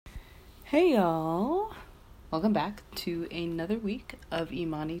Hey y'all, welcome back to another week of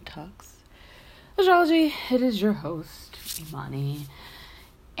Imani Talks Astrology. It is your host, Imani,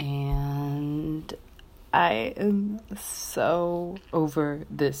 and I am so over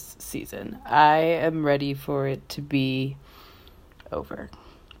this season. I am ready for it to be over,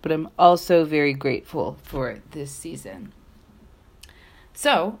 but I'm also very grateful for this season.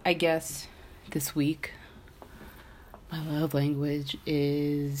 So, I guess this week, my love language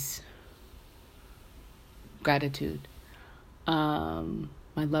is gratitude. My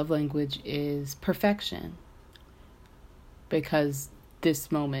love language is perfection, because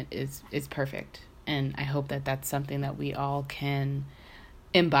this moment is perfect, and I hope that that's something that we all can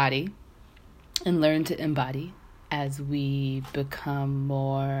embody and learn to embody as we become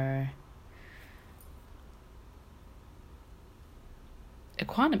more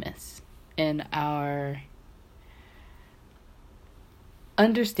equanimous in our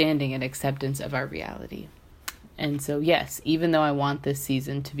understanding and acceptance of our reality. And so, yes, even though I want this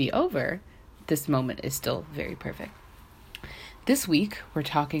season to be over, this moment is still very perfect. This week, we're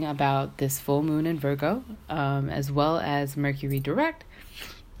talking about this full moon in Virgo, as well as Mercury direct.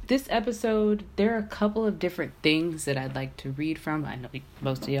 This episode, there are a couple of different things that I'd like to read from. I know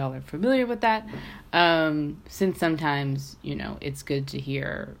most of y'all are familiar with that. Since sometimes, it's good to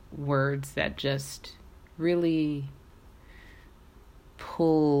hear words that just really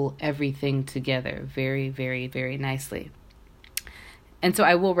pull everything together very, very, very nicely. And so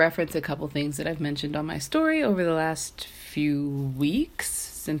I will reference a couple things that I've mentioned on my story over the last few weeks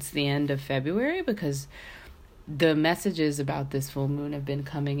since the end of February, because the messages about this full moon have been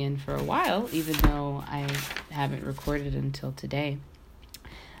coming in for a while, even though I haven't recorded until today.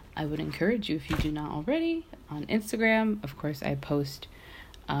 I would encourage you, if you do not already, on Instagram. Of course, I post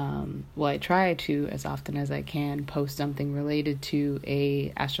I try to, as often as I can, post something related to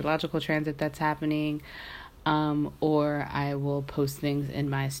a astrological transit that's happening, or I will post things in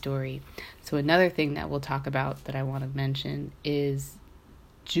my story. So another thing that we'll talk about that I want to mention is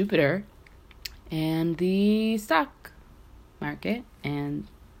Jupiter and the stock market and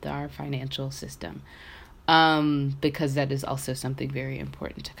our financial system, because that is also something very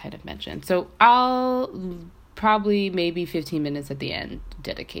important to kind of mention. So I'll probably maybe 15 minutes at the end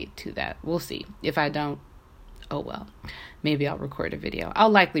dedicate to that. We'll see. If I don't, oh well. Maybe I'll record a video. I'll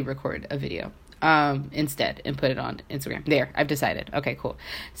likely record a video instead and put it on Instagram. There, I've decided. Okay, cool.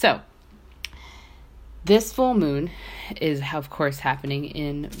 So this full moon is, of course, happening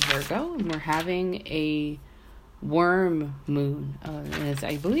in Virgo, and we're having a worm moon.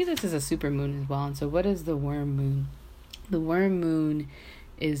 I believe this is a super moon as well. And so what is the worm moon? The worm moon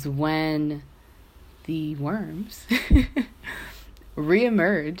is when the worms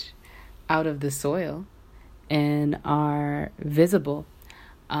reemerge out of the soil and are visible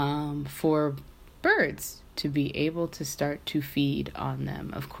for birds to be able to start to feed on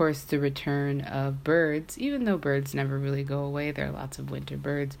them. Of course, the return of birds, even though birds never really go away, there are lots of winter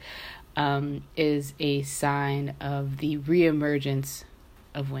birds, is a sign of the reemergence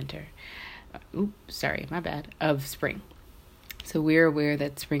of winter. Of spring. So we're aware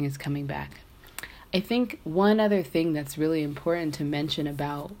that spring is coming back. I think one other thing that's really important to mention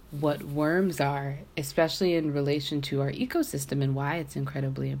about what worms are, especially in relation to our ecosystem and why it's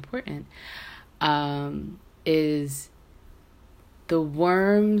incredibly important, is the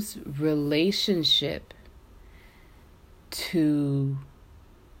worm's relationship to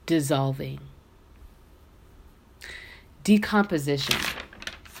dissolving. Decomposition.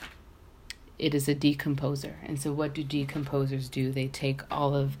 It is a decomposer. And so what do decomposers do? They take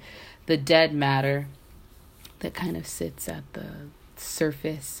all of the dead matter that kind of sits at the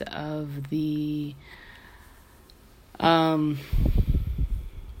surface of the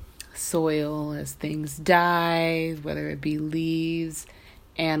soil as things die, whether it be leaves,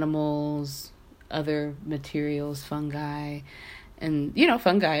 animals, other materials, fungi. And,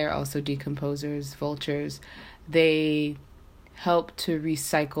 fungi are also decomposers, vultures. They help to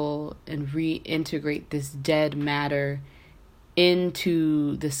recycle and reintegrate this dead matter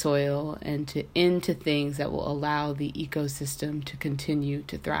into the soil and into things that will allow the ecosystem to continue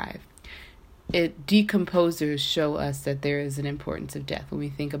to thrive. Decomposers show us that there is an importance of death. When we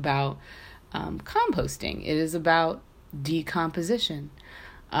think about composting, it is about decomposition.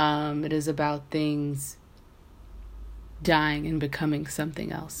 It is about things dying and becoming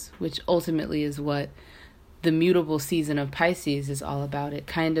something else, which ultimately is what the mutable season of Pisces is all about. It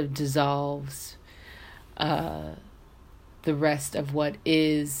kind of dissolves the rest of what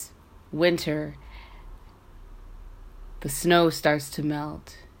is winter. The snow starts to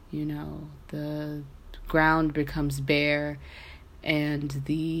melt, the ground becomes bare, and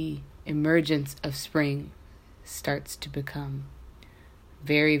the emergence of spring starts to become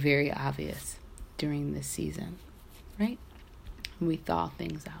very, very obvious during this season, right? We thaw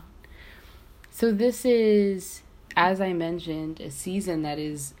things out. So this is, as I mentioned, a season that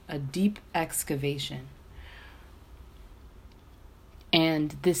is a deep excavation.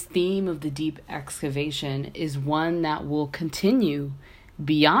 And this theme of the deep excavation is one that will continue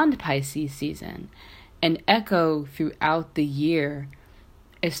beyond Pisces season and echo throughout the year,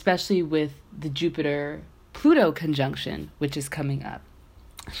 especially with the Jupiter-Pluto conjunction, which is coming up.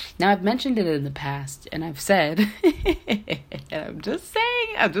 Now, I've mentioned it in the past, and I've said, and I'm just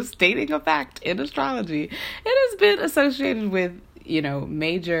stating a fact in astrology, it has been associated with,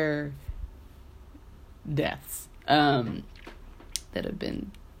 major deaths that have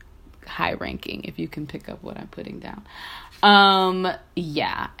been high ranking, if you can pick up what I'm putting down.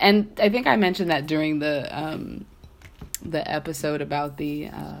 Yeah, and I think I mentioned that during the episode about the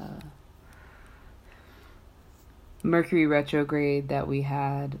Mercury retrograde that we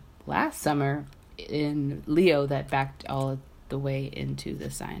had last summer in Leo that backed all the way into the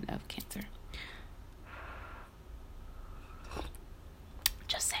sign of Cancer.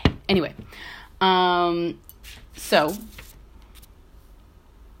 Just saying. Anyway, so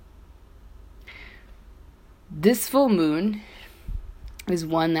this full moon is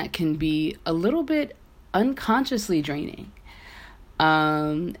one that can be a little bit unconsciously draining.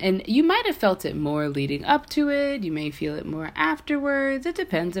 And you might have felt it more leading up to it. You may feel it more afterwards. It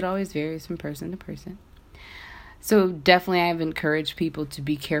depends. It always varies from person to person. So definitely I've encouraged people to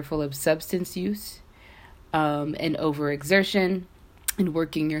be careful of substance use, and overexertion and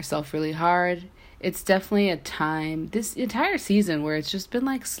working yourself really hard. It's definitely a time, this entire season, where it's just been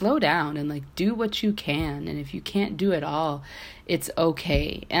like, slow down and like do what you can. And if you can't do it all, it's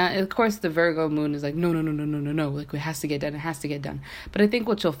okay. And of course the Virgo moon is like, no. Like, it has to get done. But I think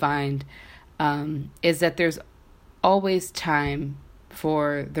what you'll find is that there's always time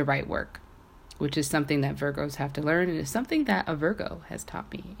for the right work, which is something that Virgos have to learn. And it's something that a Virgo has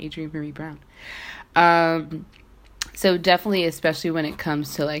taught me, Adrienne Marie Brown. So definitely, especially when it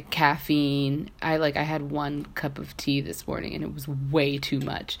comes to like caffeine, I had 1 cup of tea this morning and it was way too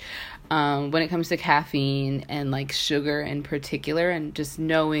much. When it comes to caffeine and like sugar in particular, and just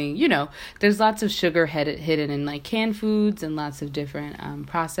knowing, there's lots of sugar hidden in like canned foods and lots of different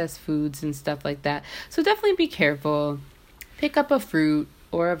processed foods and stuff like that. So definitely be careful. Pick up a fruit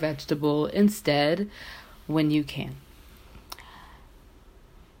or a vegetable instead when you can.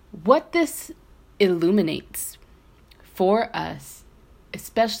 What this illuminates for us,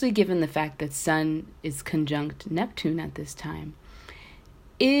 especially given the fact that Sun is conjunct Neptune at this time,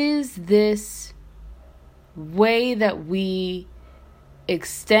 is this way that we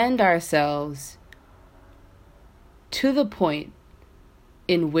extend ourselves to the point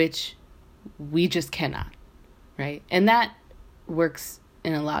in which we just cannot, right? And that works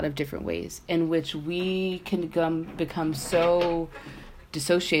in a lot of different ways, in which we can become so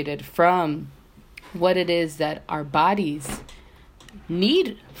dissociated from what it is that our bodies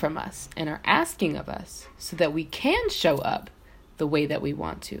need from us and are asking of us, so that we can show up the way that we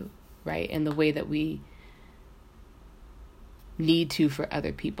want to, right? And the way that we need to for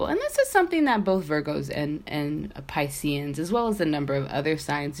other people. And this is something that both Virgos and Pisceans, as well as a number of other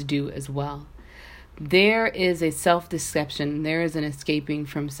signs, do as well. There is a self-deception. There is an escaping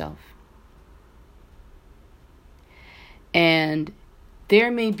from self. And there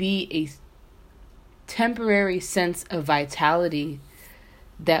may be a temporary sense of vitality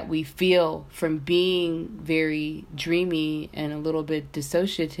that we feel from being very dreamy and a little bit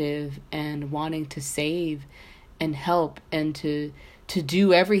dissociative and wanting to save and help and to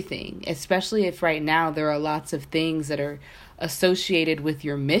do everything, especially if right now there are lots of things that are associated with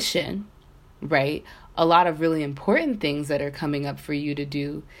your mission, right? A lot of really important things that are coming up for you to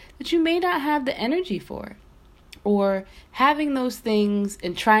do that you may not have the energy for, or having those things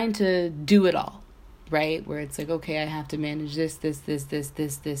and trying to do it all. Right? Where it's like, okay, I have to manage this, and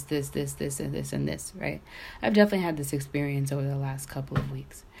this, right? I've definitely had this experience over the last couple of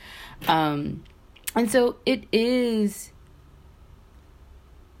weeks. And so it is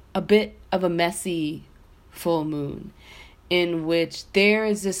a bit of a messy full moon, in which there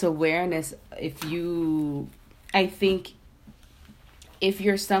is this awareness. I think if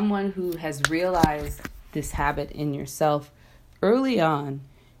you're someone who has realized this habit in yourself early on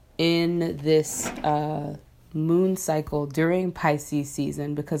in this moon cycle during Pisces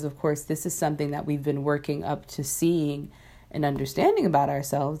season, because of course this is something that we've been working up to seeing and understanding about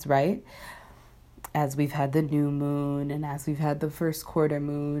ourselves, right? as we've had the new moon and as we've had the first quarter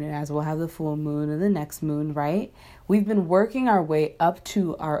moon and as we'll have the full moon and the next moon, right? We've been working our way up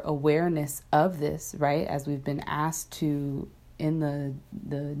to our awareness of this, right? As we've been asked to, in the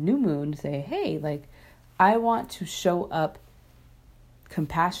new moon, say, hey, like, I want to show up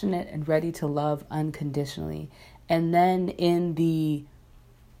compassionate and ready to love unconditionally. And then in the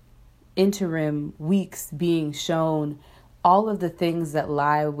interim weeks being shown all of the things that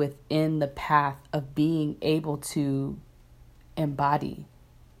lie within the path of being able to embody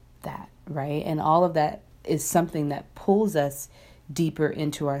that, right? And all of that is something that pulls us deeper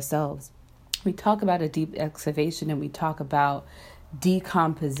into ourselves. We talk about a deep excavation and we talk about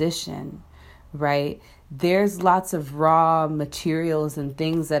decomposition, right? There's lots of raw materials and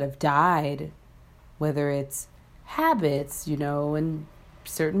things that have died, whether it's habits, and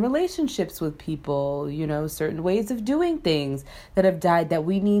certain relationships with people, certain ways of doing things that have died that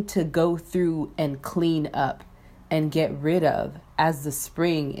we need to go through and clean up and get rid of as the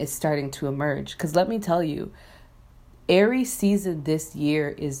spring is starting to emerge. Because let me tell you, Aries season this year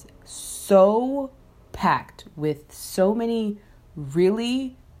is so packed with so many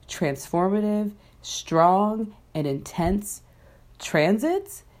really transformative, strong, and intense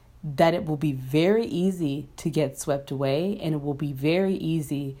transits that it will be very easy to get swept away, and it will be very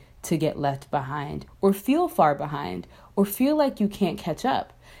easy to get left behind or feel far behind or feel like you can't catch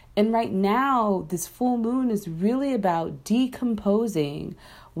up. And right now, this full moon is really about decomposing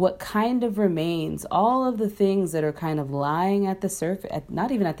what kind of remains, all of the things that are kind of lying at the surface,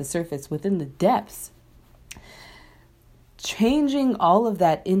 not even at the surface, within the depths. Changing all of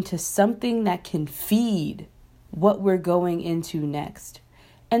that into something that can feed what we're going into next.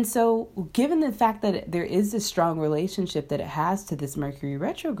 And so, given the fact that there is this strong relationship that it has to this Mercury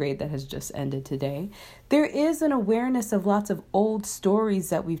retrograde that has just ended today, there is an awareness of lots of old stories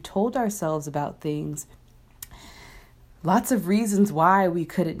that we've told ourselves about things. Lots of reasons why we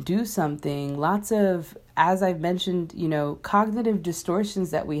couldn't do something. Lots of, as I've mentioned, cognitive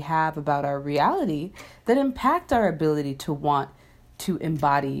distortions that we have about our reality that impact our ability to want to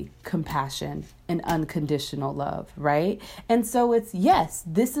embody compassion and unconditional love, right? And so it's, yes,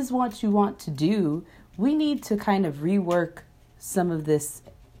 this is what you want to do. We need to kind of rework some of this,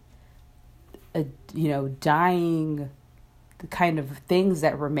 dying kind of things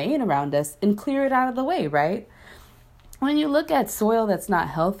that remain around us and clear it out of the way, right? When you look at soil that's not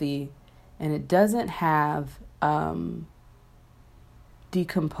healthy and it doesn't have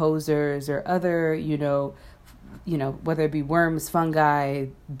decomposers or other, whether it be worms, fungi,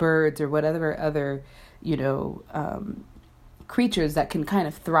 birds, or whatever other, creatures that can kind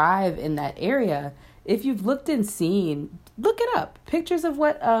of thrive in that area. If you've looked and seen, look it up. Pictures of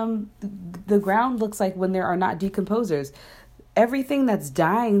what the ground looks like when there are not decomposers. Everything that's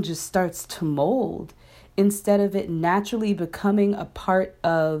dying just starts to mold instead of it naturally becoming a part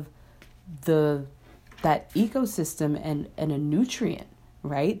of that ecosystem and a nutrient,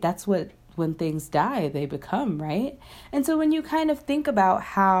 right? That's what, when things die, they become, right? And so when you kind of think about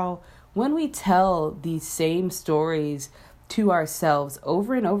how when we tell these same stories to ourselves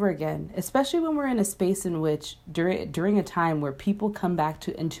over and over again, especially when we're in a space in which during a time where people come back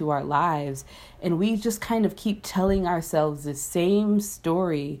into our lives and we just kind of keep telling ourselves the same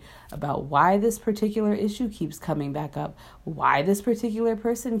story about why this particular issue keeps coming back up, why this particular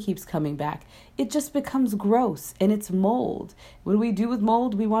person keeps coming back, it just becomes gross and it's mold. What do we do with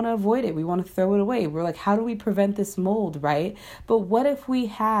mold? We want to avoid it. We want to throw it away. We're like, how do we prevent this mold, right? But what if we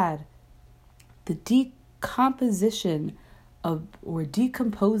had the decomposition or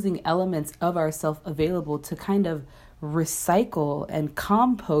decomposing elements of ourself available to kind of recycle and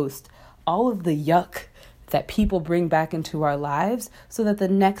compost all of the yuck that people bring back into our lives, so that the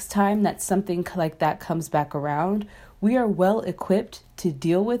next time that something like that comes back around, we are well equipped to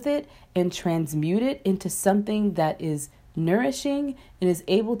deal with it and transmute it into something that is nourishing and is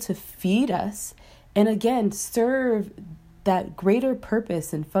able to feed us and again serve that greater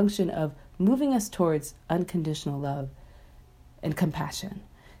purpose and function of moving us towards unconditional love and compassion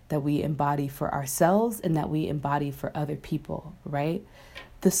that we embody for ourselves and that we embody for other people, right?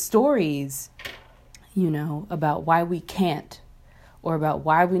 The stories, about why we can't, or about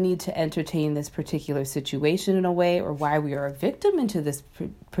why we need to entertain this particular situation in a way, or why we are a victim into this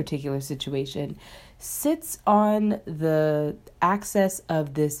particular situation, sits on the axis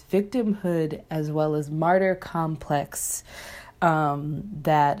of this victimhood as well as martyr complex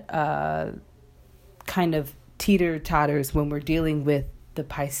that kind of teeter-totters when we're dealing with the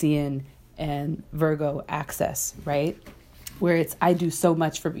Piscean and Virgo axis, right? where it's, I do so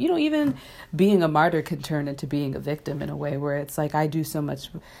much for, even being a martyr can turn into being a victim in a way where it's like, I do so much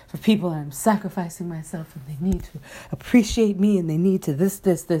for people and I'm sacrificing myself and they need to appreciate me and they need to this,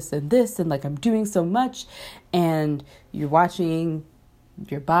 and this. And like, I'm doing so much, and you're watching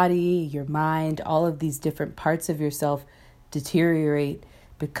your body, your mind, all of these different parts of yourself deteriorate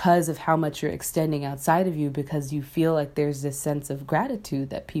because of how much you're extending outside of you, because you feel like there's this sense of gratitude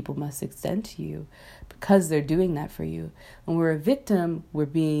that people must extend to you because they're doing that for you. When we're a victim, we're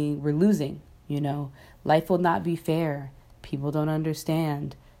losing, life will not be fair. People don't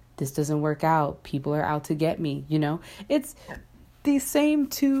understand. This doesn't work out. People are out to get me, It's these same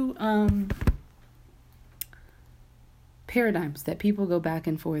two paradigms that people go back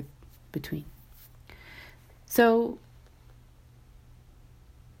and forth between. So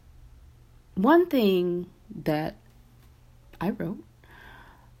one thing that I wrote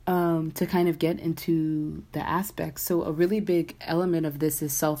to kind of get into the aspects. So a really big element of this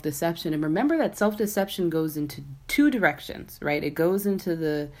is self-deception. And remember that self-deception goes into two directions, right? It goes into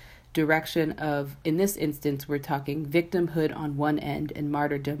the direction of, in this instance, we're talking victimhood on one end and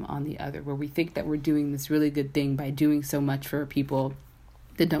martyrdom on the other, where we think that we're doing this really good thing by doing so much for people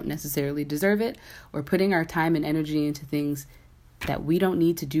that don't necessarily deserve it, or putting our time and energy into things that we don't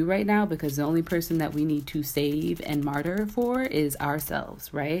need to do right now, because the only person that we need to save and martyr for is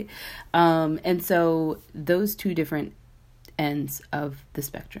ourselves, right? And so those two different ends of the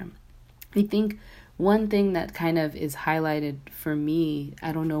spectrum. I think one thing that kind of is highlighted for me,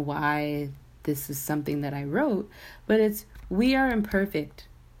 I don't know why this is something that I wrote, but it's, we are imperfect.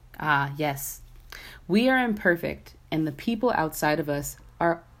 Yes, we are imperfect, and the people outside of us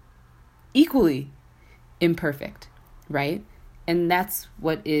are equally imperfect, right? And that's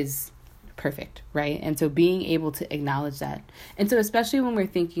what is perfect, right? And so being able to acknowledge that. And so especially when we're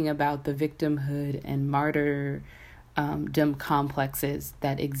thinking about the victimhood and martyrdom complexes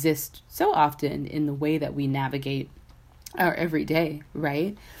that exist so often in the way that we navigate our everyday,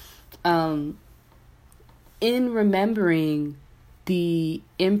 right? In remembering the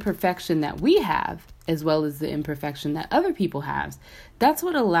imperfection that we have, as well as the imperfection that other people have, that's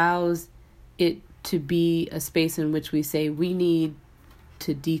what allows it to be a space in which we say we need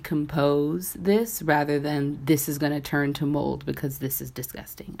to decompose this rather than this is going to turn to mold because this is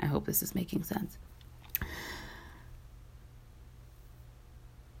disgusting. I hope this is making sense.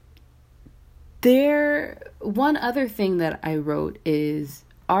 One other thing that I wrote is,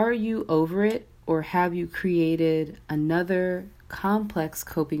 are you over it, or have you created another complex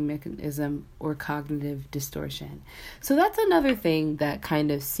coping mechanism or cognitive distortion? So that's another thing that kind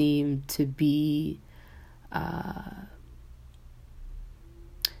of seemed to be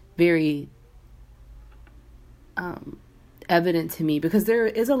very evident to me, because there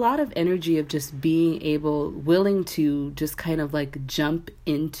is a lot of energy of just being willing to just kind of like jump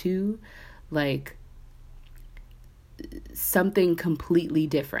into like something completely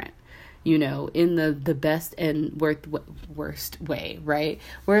different, in the best and worst way, right?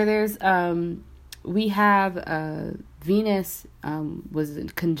 Where there's, we have Venus was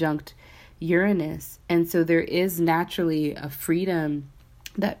conjunct Uranus. And so there is naturally a freedom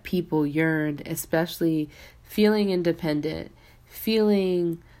that people yearned, especially feeling independent,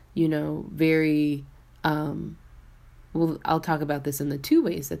 feeling, very, I'll talk about this in the two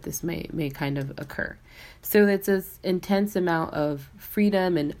ways that this may kind of occur. So it's this intense amount of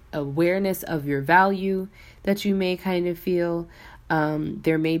freedom and awareness of your value that you may kind of feel.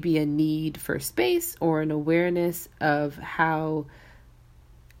 There may be a need for space or an awareness of how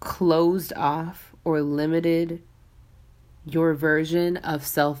closed off or limited your version of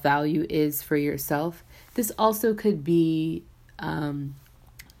self-value is for yourself. This also could be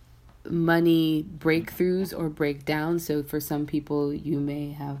money breakthroughs or breakdowns. So for some people, you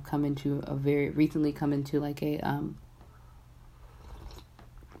may have recently come into like a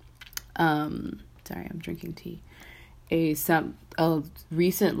sorry, I'm drinking tea. A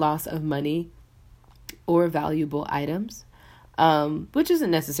recent loss of money or valuable items, which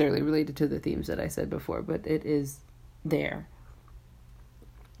isn't necessarily related to the themes that I said before, but it is there.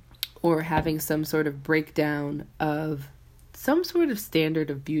 Or having some sort of breakdown of some sort of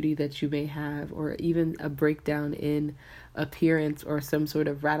standard of beauty that you may have, or even a breakdown in appearance or some sort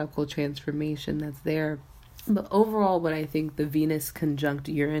of radical transformation that's there. But overall, what I think the Venus conjunct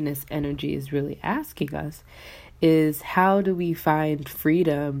Uranus energy is really asking us is, how do we find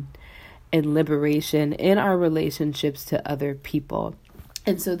freedom and liberation in our relationships to other people?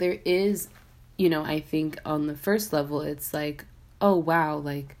 And so there is, I think on the first level, it's like, oh, wow,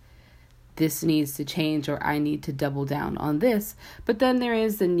 like this needs to change, or I need to double down on this. But then there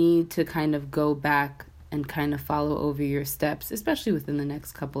is the need to kind of go back and kind of follow over your steps, especially within the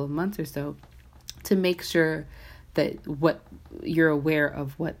next couple of months or so, to make sure that what you're aware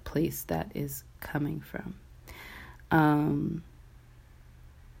of what place that is coming from.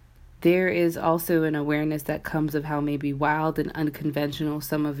 There is also an awareness that comes of how maybe wild and unconventional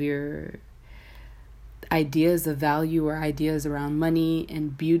some of your ideas of value or ideas around money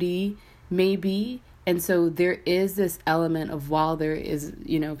and beauty may be. And so there is this element of, while there is,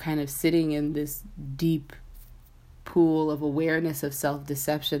 kind of sitting in this deep pool of awareness of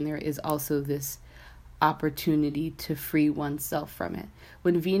self-deception, there is also this opportunity to free oneself from it.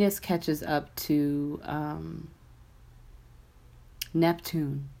 When Venus catches up to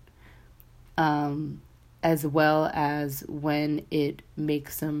Neptune, as well as when it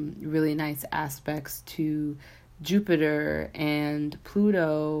makes some really nice aspects to Jupiter and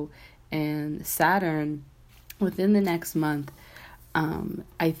Pluto and Saturn within the next month,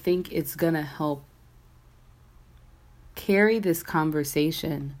 I think it's going to help carry this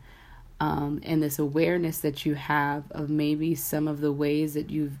conversation and this awareness that you have of maybe some of the ways that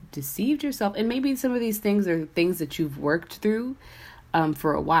you've deceived yourself. And maybe some of these things are things that you've worked through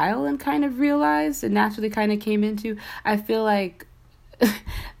for a while and kind of realized and naturally kind of came into. I feel like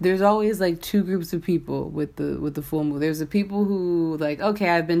there's always like two groups of people with the full moon. There's the people who like, okay,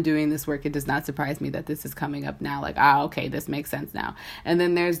 I've been doing this work. It does not surprise me that this is coming up now. Like, okay, this makes sense now. And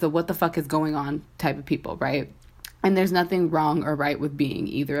then there's the what the fuck is going on type of people, right? And there's nothing wrong or right with being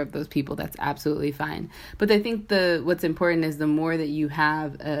either of those people. That's absolutely fine. But I think what's important is the more that you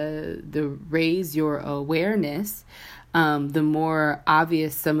have raise your awareness, the more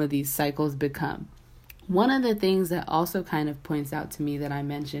obvious some of these cycles become. One of the things that also kind of points out to me that I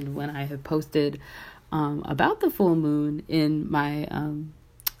mentioned when I have posted about the full moon in my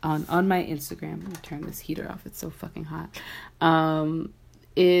on my Instagram, let me turn this heater off, it's so fucking hot,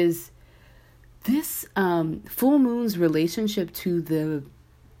 is this full moon's relationship to the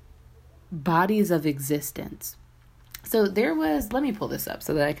bodies of existence. So let me pull this up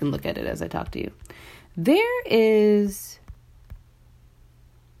so that I can look at it as I talk to you.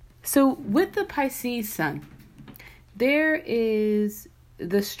 So with the Pisces sun, there is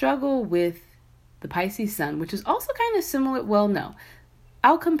the struggle with the Pisces sun, which is also kind of similar. Well, no,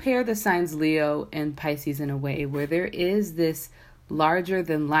 I'll compare the signs Leo and Pisces in a way where there is this larger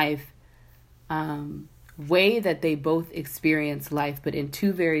than life way that they both experience life, but in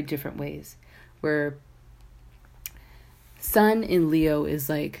two very different ways. Where sun in Leo is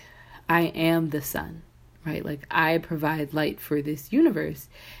like, I am the sun, right? Like, I provide light for this universe.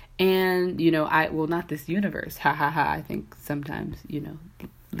 And, not this universe. I think sometimes,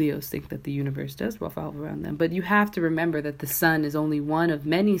 Leos think that the universe does revolve around them. But you have to remember that the sun is only one of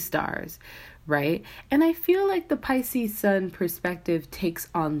many stars, right? And I feel like the Pisces sun perspective takes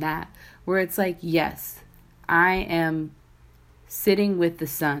on that, where it's like, yes, I am sitting with the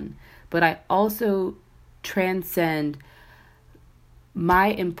sun, but I also transcend my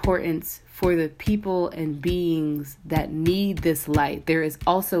importance for the people and beings that need this light. There is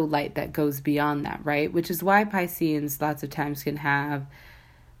also light that goes beyond that, right? Which is why Pisceans lots of times can have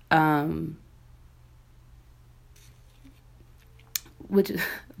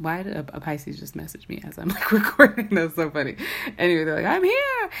why did a Pisces just message me as I'm like recording? That's so funny. Anyway, they're like, I'm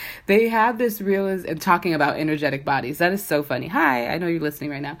here. They have this and talking about energetic bodies. That is so funny. Hi, I know you're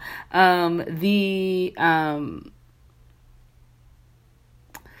listening right now.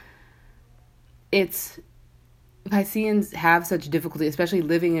 Pisceans have such difficulty, especially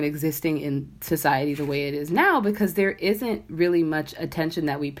living and existing in society the way it is now, because there isn't really much attention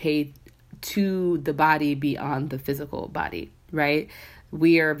that we pay to the body beyond the physical body, right?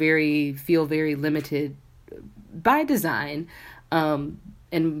 We are feel very limited by design.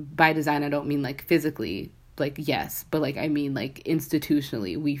 And by design, I don't mean like physically, like, yes, but like, I mean like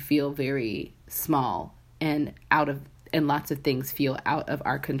institutionally, we feel very small and and lots of things feel out of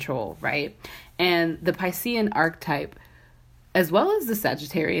our control, right? And the Piscean archetype, as well as the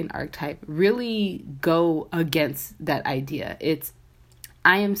Sagittarian archetype, really go against that idea. It's,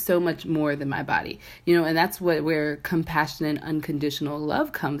 I am so much more than my body, and that's where compassion and unconditional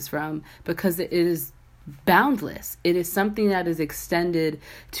love comes from, because it is boundless. It is something that is extended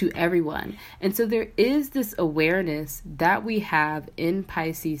to everyone. And so there is this awareness that we have in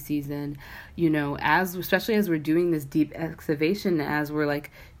Pisces season, especially as we're doing this deep excavation, as we're like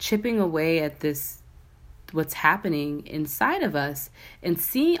chipping away at this, what's happening inside of us, and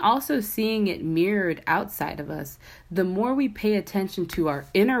seeing it mirrored outside of us. The more we pay attention to our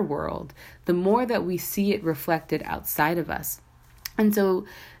inner world, the more that we see it reflected outside of us. And so,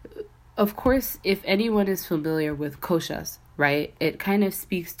 of course, if anyone is familiar with koshas, right, it kind of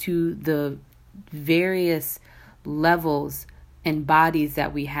speaks to the various levels and bodies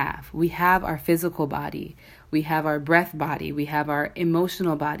that we have. We have our physical body, we have our breath body, we have our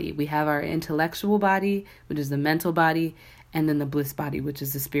emotional body, we have our intellectual body, which is the mental body, and then the bliss body, which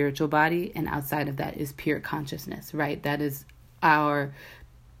is the spiritual body. And outside of that is pure consciousness, right? That is our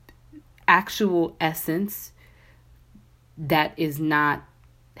actual essence that is not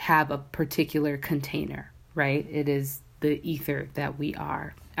have a particular container, right? It is the ether that we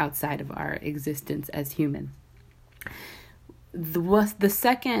are outside of our existence as humans. The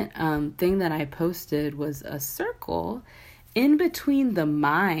second thing that I posted was a circle. In between the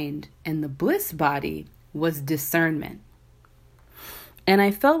mind and the bliss body was discernment. And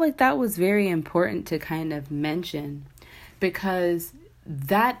I felt like that was very important to kind of mention, because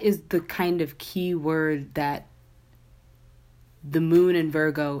that is the kind of key word that the moon in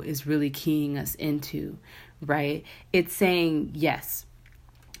Virgo is really keying us into, right? It's saying, yes,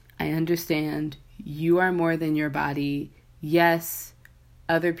 I understand you are more than your body. Yes,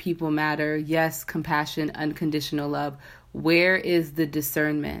 other people matter. Yes, compassion, unconditional love. Where is the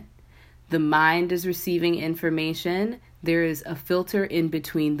discernment? The mind is receiving information. There is a filter in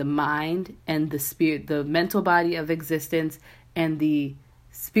between the mind and the spirit, the mental body of existence, and the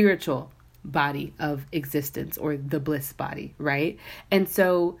spiritual body of existence, or the bliss body, right? And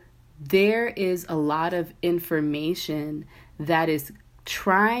so there is a lot of information that is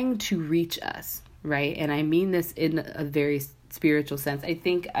trying to reach us, right? And I mean this in a very spiritual sense. I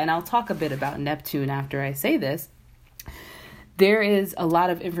think, and I'll talk a bit about Neptune after I say this, there is a lot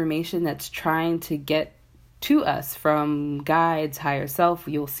of information that's trying to get to us from guides, higher self.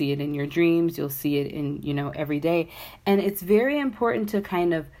 You'll see it in your dreams. You'll see it in, every day. And it's very important to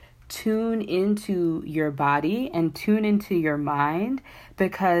kind of tune into your body and tune into your mind,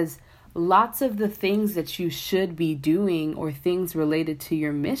 because lots of the things that you should be doing or things related to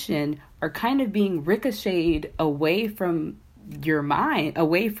your mission are kind of being ricocheted away from your mind,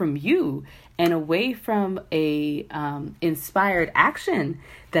 away from you, and away from a inspired action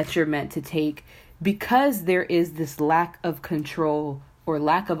that you're meant to take, because there is this lack of control or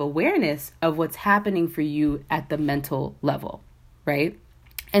lack of awareness of what's happening for you at the mental level, right?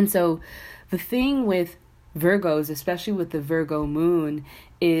 And so the thing with Virgos, especially with the Virgo moon,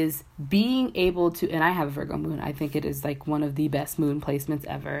 is being able to, and I have a Virgo moon, I think it is like one of the best moon placements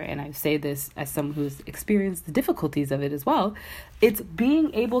ever. And I say this as someone who's experienced the difficulties of it as well. It's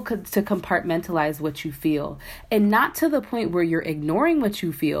being able to compartmentalize what you feel, and not to the point where you're ignoring what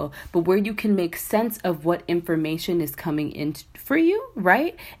you feel, but where you can make sense of what information is coming in for you,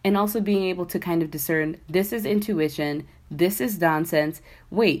 right? And also being able to kind of discern, this is intuition, this is nonsense.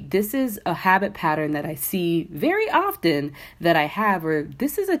 Wait, this is a habit pattern that I see very often that I have, or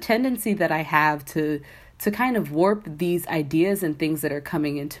this is a tendency that I have to kind of warp these ideas and things that are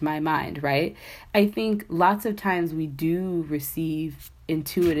coming into my mind, right? I think lots of times we do receive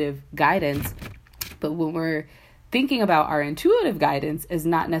intuitive guidance, but when we're thinking about our intuitive guidance as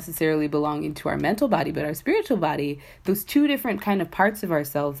not necessarily belonging to our mental body, but our spiritual body, those two different kind of parts of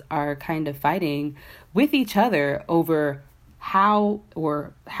ourselves are kind of fighting with each other over how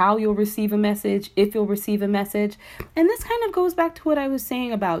you'll receive a message, if you'll receive a message. And this kind of goes back to what I was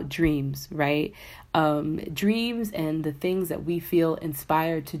saying about dreams, right? Dreams and the things that we feel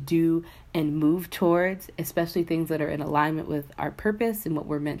inspired to do and move towards, especially things that are in alignment with our purpose and what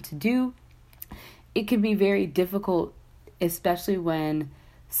we're meant to do. It can be very difficult, especially when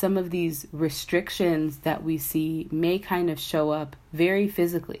some of these restrictions that we see may kind of show up very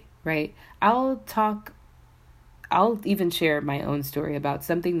physically, right? I'll even share my own story about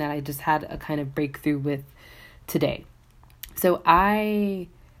something that I just had a kind of breakthrough with today. So I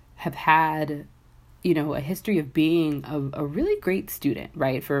have had, a history of being a really great student,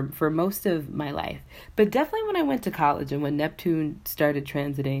 right, for most of my life. But definitely when I went to college and when Neptune started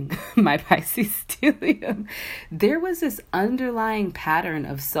transiting my Pisces stellium, there was this underlying pattern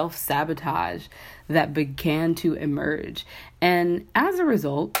of self-sabotage that began to emerge. And as a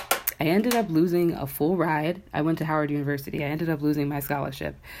result, I ended up losing a full ride. I went to Howard University. I ended up losing my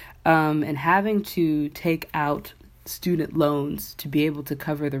scholarship and having to take out student loans to be able to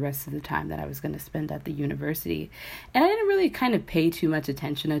cover the rest of the time that I was going to spend at the university. And I didn't really kind of pay too much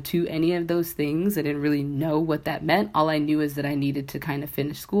attention to any of those things. I didn't really know what that meant. All I knew is that I needed to kind of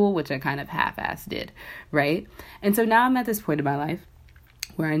finish school, which I kind of half-assed did, right? And so now I'm at this point in my life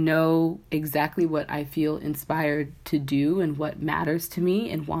where I know exactly what I feel inspired to do and what matters to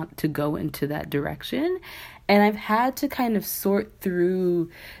me and want to go into that direction. And I've had to kind of sort through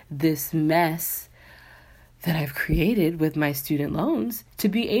this mess that I've created with my student loans to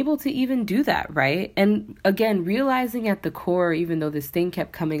be able to even do that, right? And again, realizing at the core, even though this thing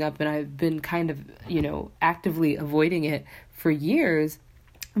kept coming up and I've been kind of, actively avoiding it for years,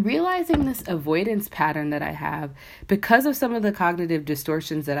 realizing this avoidance pattern that I have because of some of the cognitive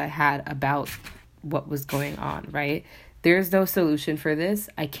distortions that I had about what was going on, right? There's no solution for this.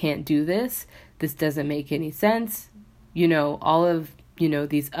 I can't do this. This doesn't make any sense. All of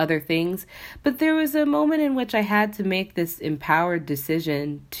these other things. But there was a moment in which I had to make this empowered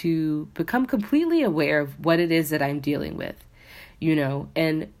decision to become completely aware of what it is that I'm dealing with,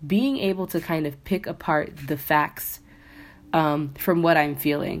 and being able to kind of pick apart the facts from what I'm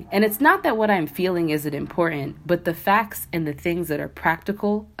feeling. And it's not that what I'm feeling isn't important, but the facts and the things that are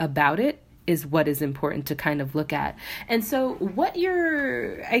practical about it is what is important to kind of look at. And so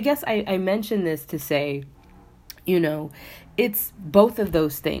I mentioned this to say, it's both of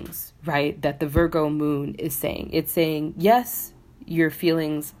those things, right? That the Virgo moon is saying. It's saying, yes, your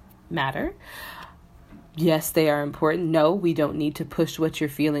feelings matter. Yes, they are important. No, we don't need to push what you're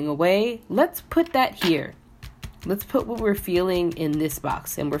feeling away. Let's put that here. Let's put what we're feeling in this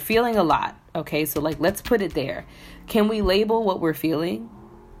box. And we're feeling a lot. Okay, so let's put it there. Can we label what we're feeling?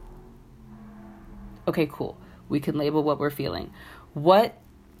 Okay, cool. We can label what we're feeling. What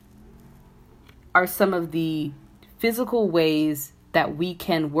are some of the physical ways that we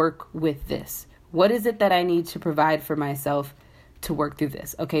can work with this? What is it that I need to provide for myself to work through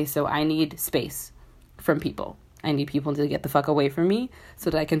this? Okay, so I need space from people. I need people to get the fuck away from me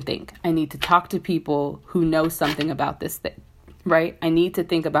so that I can think. I need to talk to people who know something about this thing, right? I need to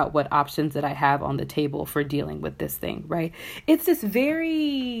think about what options that I have on the table for dealing with this thing, right? It's this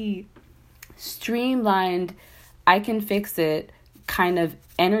very streamlined, I can fix it kind of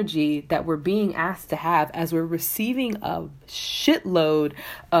energy that we're being asked to have as we're receiving a shitload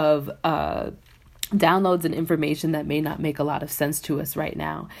of downloads and information that may not make a lot of sense to us right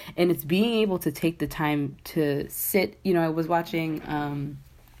now. And it's being able to take the time to sit. I was watching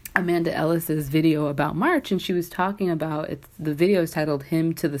Amanda Ellis's video about March, and she was talking about the video is titled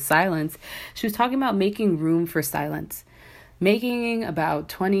Hymn to the Silence. She was talking about making room for silence, making about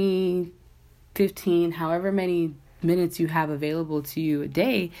 20, 15, however many minutes you have available to you a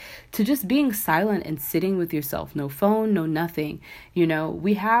day to just being silent and sitting with yourself. No phone, no nothing.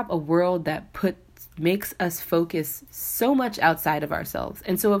 We have a world that makes us focus so much outside of ourselves.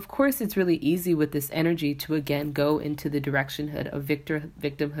 And so, of course, it's really easy with this energy to, again, go into the direction of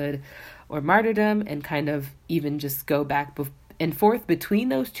victimhood or martyrdom and kind of even just go back and forth between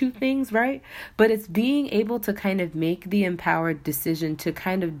those two things, right? But it's being able to kind of make the empowered decision to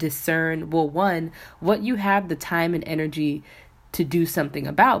kind of discern, well, one, what you have the time and energy to do something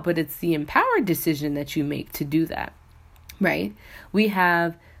about, but it's the empowered decision that you make to do that, right? We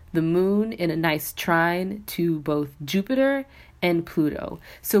have the moon in a nice trine to both Jupiter and Pluto.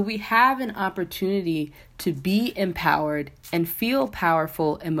 So we have an opportunity to be empowered and feel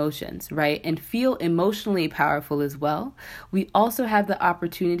powerful emotions, right? And feel emotionally powerful as well. We also have the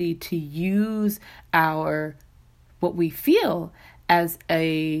opportunity to use what we feel as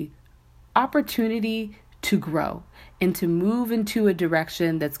a opportunity to grow and to move into a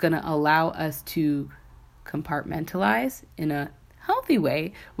direction that's going to allow us to compartmentalize in a healthy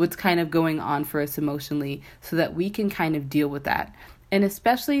way what's kind of going on for us emotionally so that we can kind of deal with that. And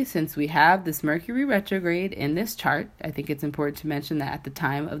especially since we have this Mercury retrograde in this chart, I think it's important to mention that at the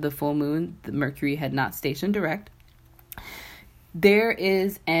time of the full moon, the Mercury had not stationed direct. There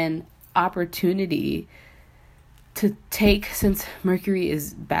is an opportunity to take, since Mercury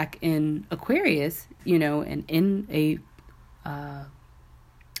is back in Aquarius, and in a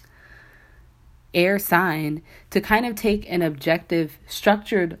air sign, to kind of take an objective,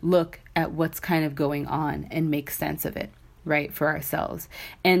 structured look at what's kind of going on and make sense of it, right, for ourselves.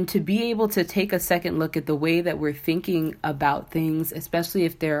 And to be able to take a second look at the way that we're thinking about things, especially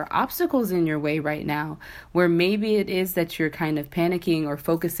if there are obstacles in your way right now, where maybe it is that you're kind of panicking or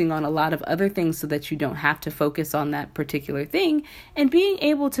focusing on a lot of other things so that you don't have to focus on that particular thing, and being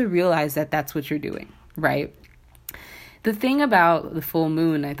able to realize that that's what you're doing, right? The thing about the full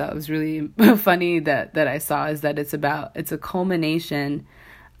moon I thought was really funny that I saw is that it's a culmination.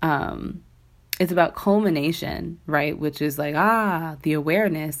 It's about culmination, right? Which is the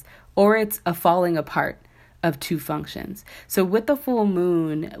awareness, or it's a falling apart of two functions. So with the full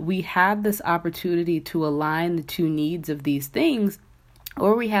moon, we have this opportunity to align the two needs of these things,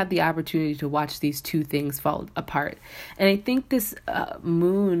 or we have the opportunity to watch these two things fall apart. And I think this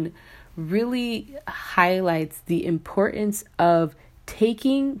moon really highlights the importance of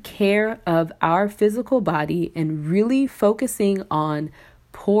taking care of our physical body and really focusing on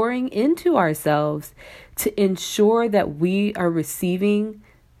pouring into ourselves to ensure that we are receiving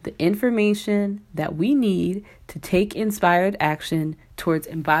the information that we need to take inspired action towards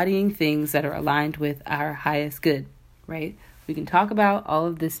embodying things that are aligned with our highest good, right? We can talk about all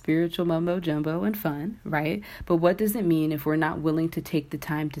of this spiritual mumbo jumbo and fun, right? But what does it mean if we're not willing to take the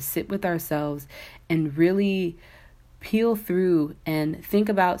time to sit with ourselves and really peel through and think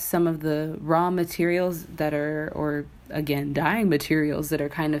about some of the raw materials that are, or again, dying materials that are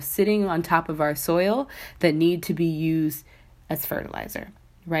kind of sitting on top of our soil that need to be used as fertilizer,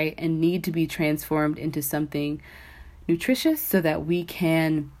 right? And need to be transformed into something nutritious so that we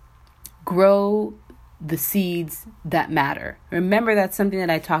can grow the seeds that matter. Remember, that's something that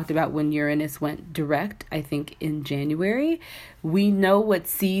I talked about when Uranus went direct, I think in January. We know what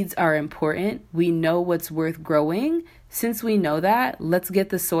seeds are important. We know what's worth growing. Since we know that, let's get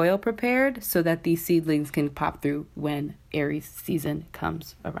the soil prepared so that these seedlings can pop through when Aries season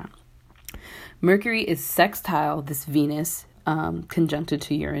comes around. Mercury is sextile this Venus conjuncted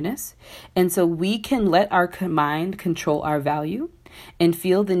to Uranus. And so we can let our mind control our value and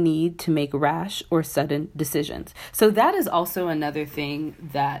feel the need to make rash or sudden decisions. So that is also another thing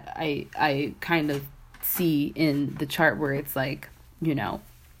that I kind of see in the chart where it's like, you know,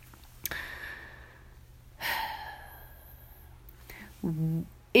 even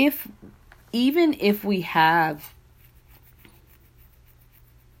if we have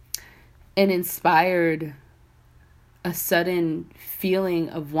a sudden feeling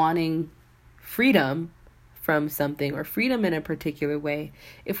of wanting freedom from something or freedom in a particular way,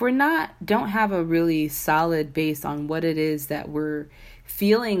 if we're don't have a really solid base on what it is that we're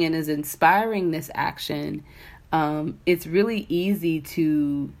feeling and is inspiring this action, it's really easy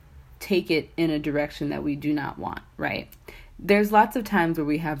to take it in a direction that we do not want, right? There's lots of times where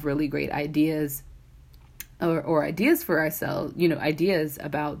we have really great ideas or ideas for ourselves, you know, ideas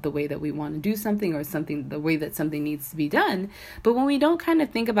about the way that we want to do something or something, the way that something needs to be done. But when we don't kind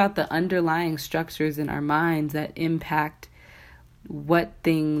of think about the underlying structures in our minds that impact what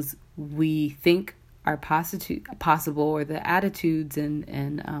things we think are possible or the attitudes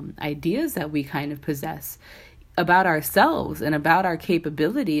and ideas that we kind of possess about ourselves and about our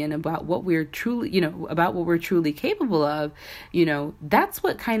capability and about what we're truly, you know, about what we're truly capable of, you know, that's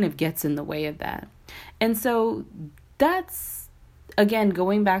what kind of gets in the way of that. And so that's, again,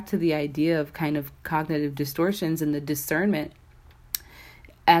 going back to the idea of kind of cognitive distortions and the discernment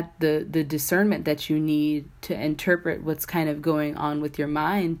the discernment that you need to interpret what's kind of going on with your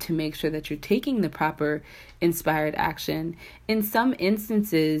mind to make sure that you're taking the proper inspired action. In some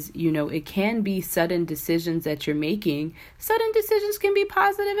instances, you know, it can be sudden decisions that you're making. Sudden decisions can be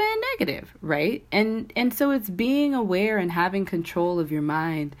positive and negative, right? And so it's being aware and having control of your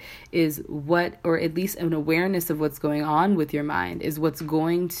mind is what, or at least an awareness of what's going on with your mind is what's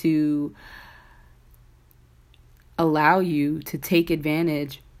going to allow you to take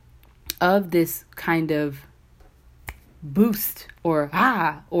advantage of this kind of boost or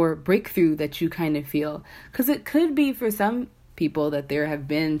breakthrough that you kind of feel. Because it could be for some people that there have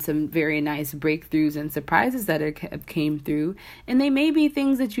been some very nice breakthroughs and surprises that have came through, and they may be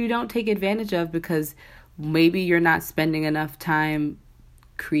things that you don't take advantage of because maybe you're not spending enough time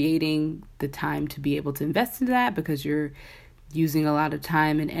creating the time to be able to invest into that, because you're using a lot of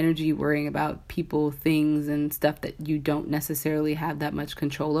time and energy worrying about people, things, and stuff that you don't necessarily have that much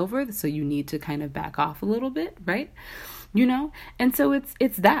control over. So you need to kind of back off a little bit, right? You know? And so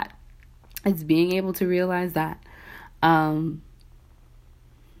it's that. It's being able to realize that. And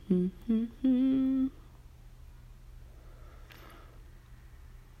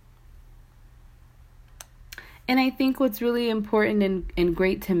I think what's really important and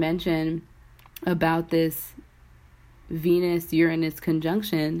great to mention about this Venus-Uranus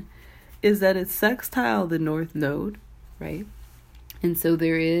conjunction is that it's sextile the North Node, right? And so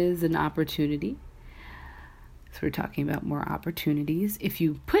there is an opportunity. So we're talking about more opportunities. If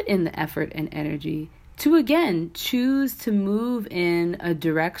you put in the effort and energy to, again, choose to move in a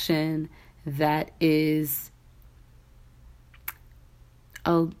direction that is,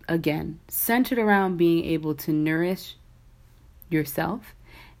 again, centered around being able to nourish yourself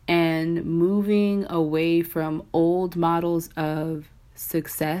and moving away from old models of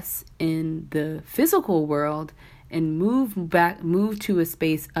success in the physical world and move to a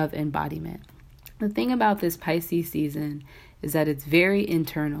space of embodiment. The thing about this Pisces season is that it's very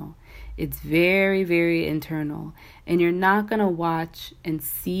internal. It's very, very internal. And you're not going to watch and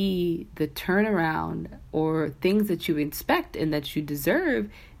see the turnaround or things that you expect and that you deserve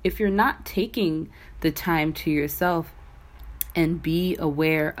if you're not taking the time to yourself and be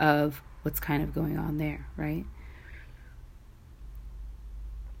aware of what's kind of going on there, right?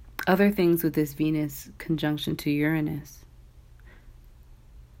 Other things with this Venus conjunction to Uranus: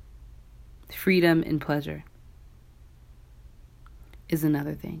 freedom and pleasure is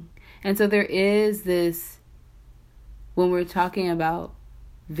another thing. And so there is this, when we're talking about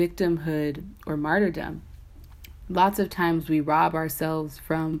victimhood or martyrdom, lots of times we rob ourselves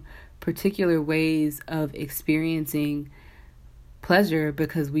from particular ways of experiencing pleasure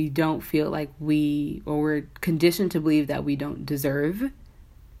because we don't feel like we're conditioned to believe that we don't deserve,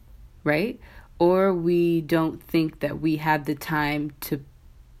 right? Or we don't think that we have the time to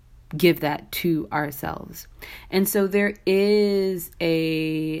give that to ourselves. And so there is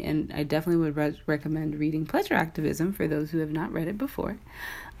and I definitely would recommend reading Pleasure Activism for those who have not read it before.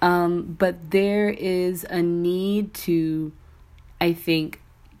 But there is a need to, I think,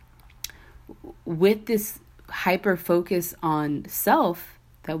 with this hyper focus on self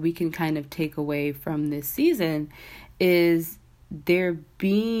that we can kind of take away from this season, is there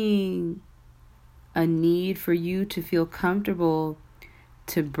being a need for you to feel comfortable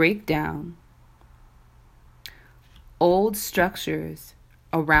to break down old structures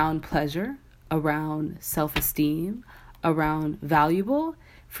around pleasure, around self-esteem, around valuable,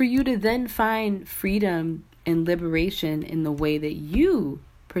 for you to then find freedom and liberation in the way that you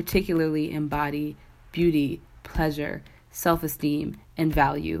particularly embody beauty, pleasure, self-esteem, and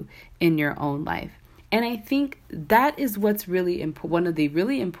value in your own life. And I think that is what's really one of the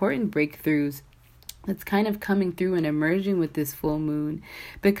really important breakthroughs that's kind of coming through and emerging with this full moon,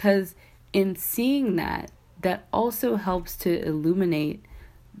 because in seeing that also helps to illuminate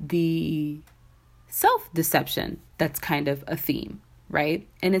the self-deception that's kind of a theme, right?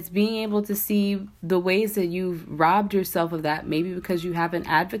 And it's being able to see the ways that you've robbed yourself of that, maybe because you haven't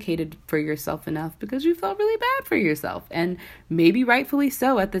advocated for yourself enough, because you felt really bad for yourself, and maybe rightfully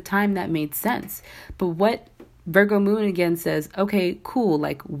so at the time that made sense. But what Virgo moon again says, okay, cool,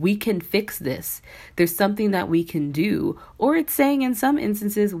 like we can fix this. There's something that we can do. Or it's saying in some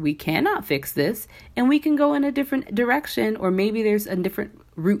instances, we cannot fix this and we can go in a different direction, or maybe there's a different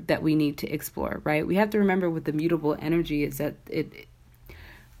route that we need to explore, right? We have to remember with the mutable energy is that it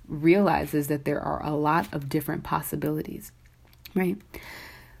realizes that there are a lot of different possibilities, right?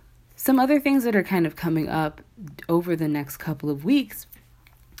 Some other things that are kind of coming up over the next couple of weeks: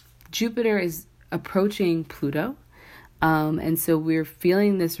 Jupiter is approaching Pluto. And so we're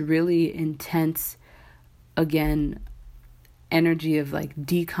feeling this really intense, again, energy of like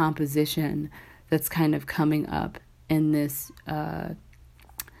decomposition that's kind of coming up in this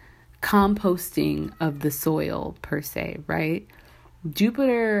composting of the soil per se, right?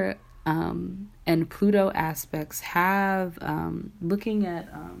 Jupiter and Pluto aspects have, looking at,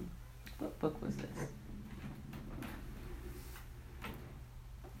 what book was this?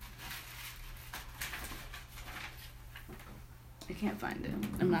 I can't find it.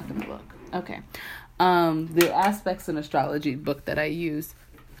 I'm not going to look. Okay. The Aspects in Astrology book that I use,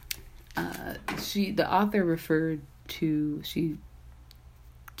 the author referred to, she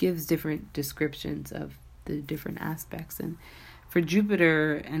gives different descriptions of the different aspects. And for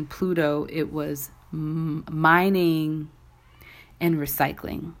Jupiter and Pluto, it was mining and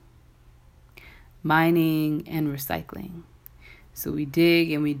recycling. Mining and recycling. So we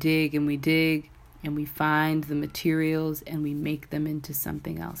dig and we dig and we dig, and we find the materials and we make them into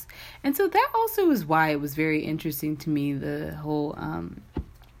something else. And so that also is why it was very interesting to me, the whole,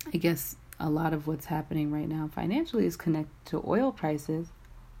 I guess a lot of what's happening right now financially is connected to oil prices.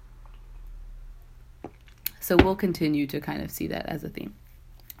 So we'll continue to kind of see that as a theme.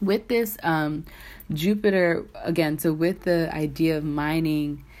 With this Jupiter, again, so with the idea of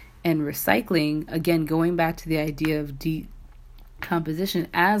mining and recycling, again, going back to the idea of decomposition,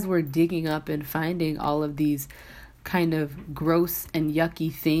 as we're digging up and finding all of these kind of gross and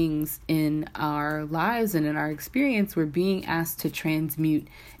yucky things in our lives and in our experience, we're being asked to transmute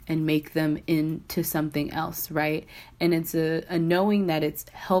and make them into something else, right? And it's a knowing that it's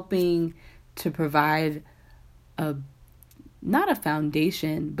helping to provide not a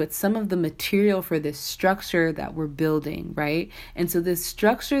foundation, but some of the material for this structure that we're building, right? And so this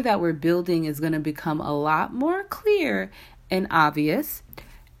structure that we're building is going to become a lot more clear and obvious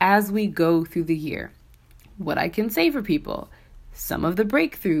as we go through the year. What I can say for people, some of the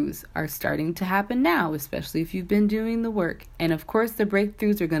breakthroughs are starting to happen now, especially if you've been doing the work. And of course, the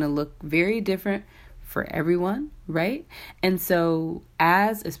breakthroughs are going to look very different for everyone, right? And so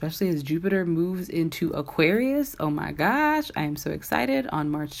especially as Jupiter moves into Aquarius, oh my gosh, I am so excited, on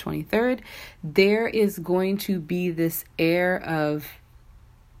March 23rd, there is going to be this air of,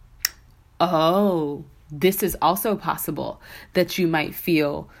 oh, this is also possible, that you might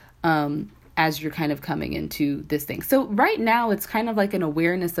feel as you're kind of coming into this thing. So right now it's kind of like an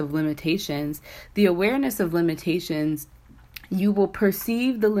awareness of limitations. The awareness of limitations, you will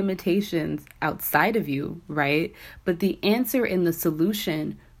perceive the limitations outside of you, right? But the answer and the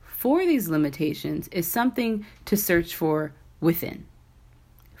solution for these limitations is something to search for within.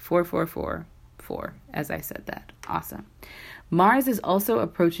 4444, as I said that. Awesome. Mars is also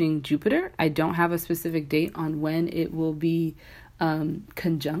approaching Jupiter. I don't have a specific date on when it will be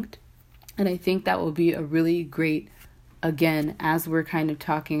conjunct. And I think that will be a really great, again, as we're kind of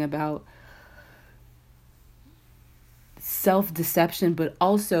talking about self-deception, but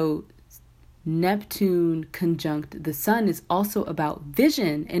also Neptune conjunct the sun is also about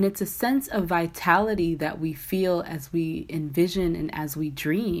vision, and it's a sense of vitality that we feel as we envision and as we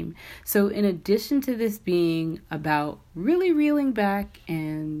dream. So in addition to this being about really reeling back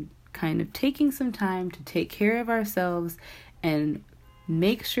and kind of taking some time to take care of ourselves and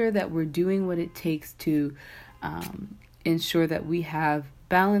make sure that we're doing what it takes to ensure that we have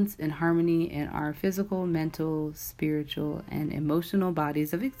balance and harmony in our physical, mental, spiritual, and emotional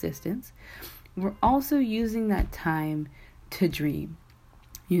bodies of existence, we're also using that time to dream,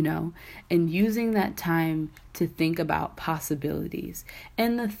 and using that time to think about possibilities.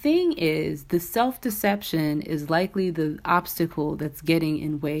 And the thing is, the self-deception is likely the obstacle that's getting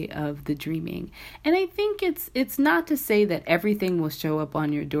in way of the dreaming. And I think it's not to say that everything will show up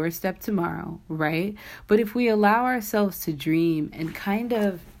on your doorstep tomorrow, right? But if we allow ourselves to dream and kind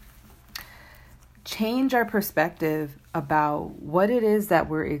of change our perspective about what it is that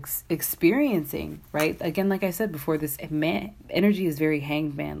we're experiencing, right? Again, like I said before, this energy is very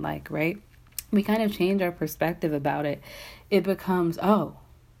hangman-like, right? We kind of change our perspective about it. It becomes,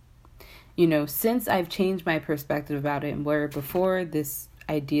 since I've changed my perspective about it, and where before this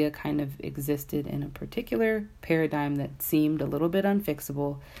idea kind of existed in a particular paradigm that seemed a little bit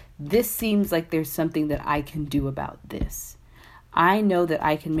unfixable, this seems like there's something that I can do about this. I know that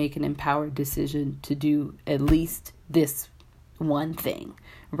I can make an empowered decision to do at least this one thing,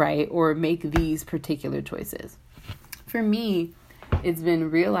 right? Or make these particular choices. For me, it's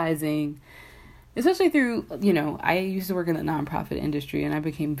been realizing, especially through, I used to work in the nonprofit industry and I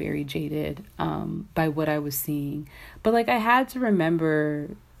became very jaded by what I was seeing. But I had to remember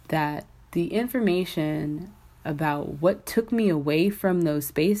that the information about what took me away from those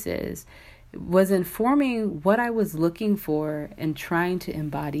spaces was informing what I was looking for and trying to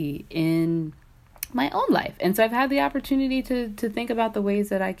embody in my own life. And so I've had the opportunity to think about the ways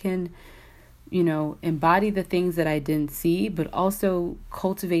that I can, embody the things that I didn't see, but also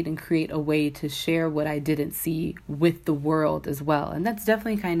cultivate and create a way to share what I didn't see with the world as well. And that's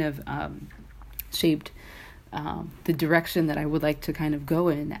definitely kind of shaped the direction that I would like to kind of go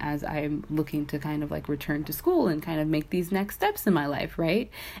in as I'm looking to kind of return to school and kind of make these next steps in my life, right?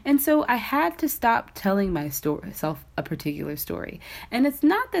 And so I had to stop telling myself a particular story. And it's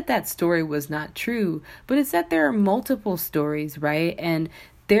not that that story was not true, but it's that there are multiple stories, right? And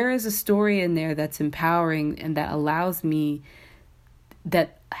there is a story in there that's empowering and that allows me,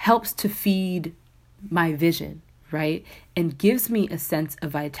 that helps to feed my vision, right? And gives me a sense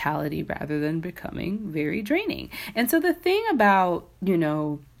of vitality rather than becoming very draining. And so the thing about,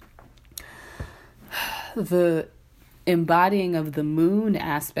 the embodying of the moon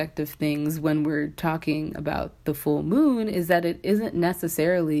aspect of things when we're talking about the full moon is that it isn't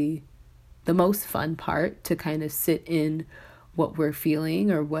necessarily the most fun part to kind of sit in what we're feeling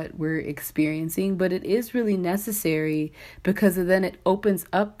or what we're experiencing, but it is really necessary because then it opens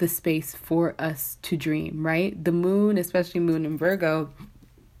up the space for us to dream, right? The moon, especially moon in Virgo,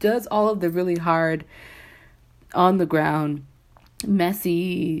 does all of the really hard, on the ground,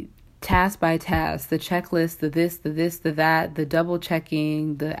 messy, task by task, the checklist, the this, the that, the double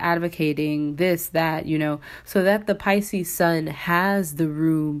checking, the advocating, this, that, so that the Pisces sun has the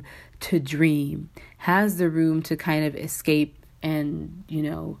room to dream, has the room to kind of escape and,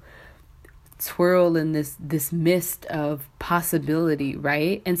 swirl in this mist of possibility,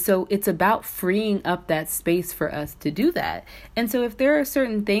 right? And so it's about freeing up that space for us to do that. And so if there are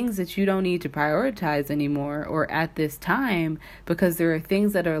certain things that you don't need to prioritize anymore or at this time, because there are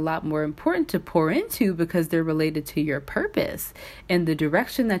things that are a lot more important to pour into because they're related to your purpose and the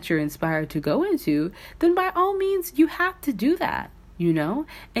direction that you're inspired to go into, then by all means, you have to do that.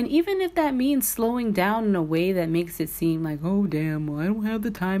 And even if that means slowing down in a way that makes it seem like, oh, damn, well, I don't have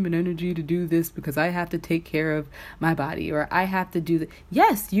the time and energy to do this because I have to take care of my body or I have to do that.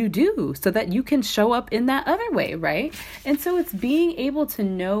 Yes, you do, so that you can show up in that other way, right? And so it's being able to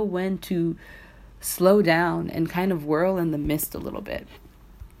know when to slow down and kind of whirl in the mist a little bit.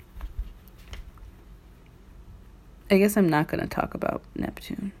 I guess I'm not going to talk about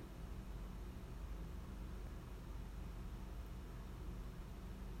Neptune.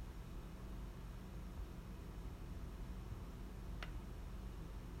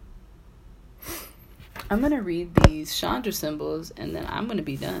 I'm going to read these Chandra symbols and then I'm going to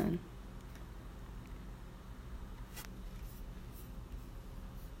be done.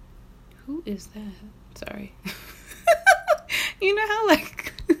 Who is that? Sorry. You know how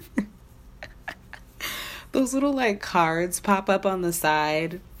like those little like cards pop up on the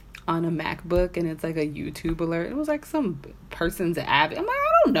side on a MacBook and it's like a YouTube alert. It was like some person's app. I'm like,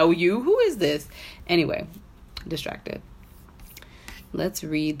 I don't know you. Who is this? Anyway, distracted. Let's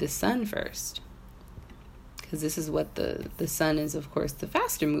read the sun first. Because this is what the sun is, of course, the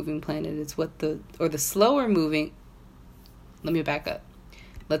faster moving planet. It's what the slower moving. Let me back up.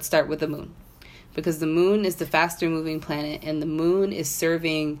 Let's start with the moon. Because the moon is the faster moving planet and the moon is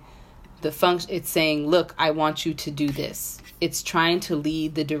serving the function. It's saying, look, I want you to do this. It's trying to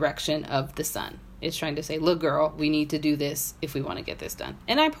lead the direction of the sun. It's trying to say, look, girl, we need to do this if we want to get this done.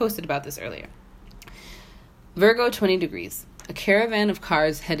 And I posted about this earlier. Virgo, 20 degrees. A caravan of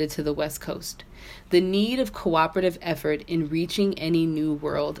cars headed to the West Coast. The need of cooperative effort in reaching any new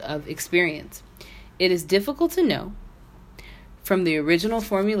world of experience. It is difficult to know, from the original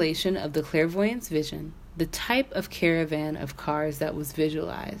formulation of the clairvoyant's vision, the type of caravan of cars that was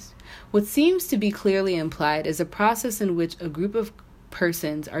visualized. What seems to be clearly implied is a process in which a group of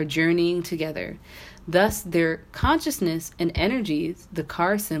persons are journeying together, thus their consciousness and energies, the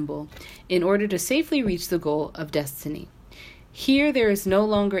car symbol, in order to safely reach the goal of destiny. Here there is no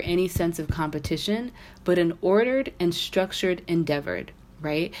longer any sense of competition, but an ordered and structured endeavor,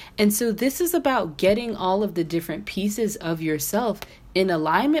 right? And so this is about getting all of the different pieces of yourself in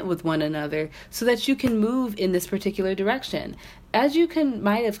alignment with one another so that you can move in this particular direction. As you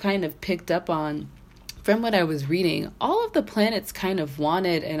might have kind of picked up on from what I was reading, all of the planets kind of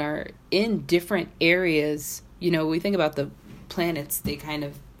wanted and are in different areas. You know, we think about the planets, they kind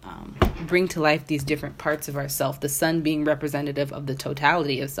of bring to life these different parts of ourself, the sun being representative of the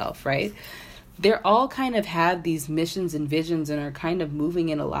totality of self, right? They're all kind of have these missions and visions and are kind of moving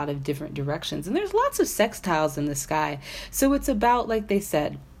in a lot of different directions. And there's lots of sextiles in the sky. So it's about, like they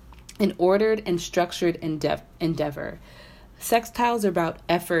said, an ordered and structured endeavor. Sextiles are about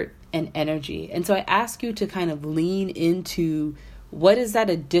effort and energy. And so I ask you to kind of lean into what is that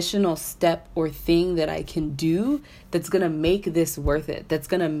additional step or thing that I can do that's going to make this worth it? That's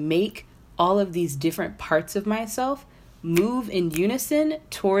going to make all of these different parts of myself move in unison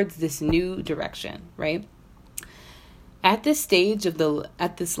towards this new direction, right? At this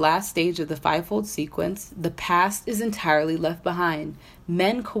last stage of the fivefold sequence, the past is entirely left behind.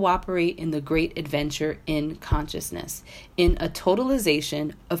 Men cooperate in the great adventure in consciousness, in a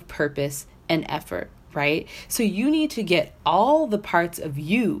totalization of purpose and effort, right? So you need to get all the parts of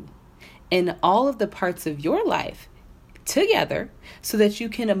you and all of the parts of your life together so that you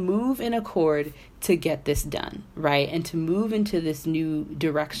can move in accord to get this done, right? And to move into this new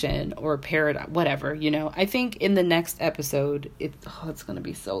direction or paradigm, whatever, you know. I think in the next episode, it's going to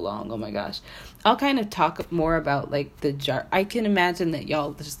be so long. Oh my gosh. I'll kind of talk more about like I can imagine that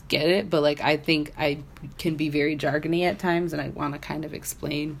y'all just get it, but like I think I can be very jargony at times and I want to kind of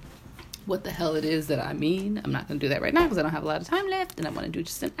explain what the hell it is that I mean. I'm not going to do that right now because I don't have a lot of time left and I want to do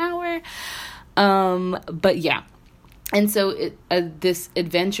just an hour. But yeah. And so this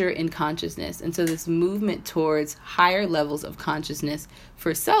adventure in consciousness, and so this movement towards higher levels of consciousness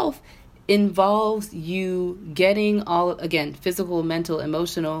for self involves you getting all, again, physical, mental,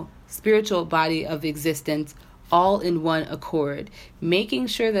 emotional, spiritual body of existence all in one accord, making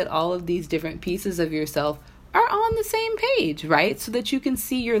sure that all of these different pieces of yourself are on the same page, right? So that you can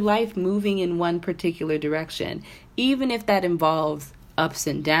see your life moving in one particular direction. Even if that involves ups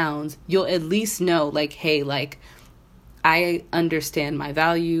and downs, you'll at least know like, hey, like, I understand my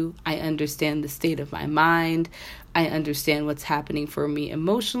value. I understand the state of my mind. I understand what's happening for me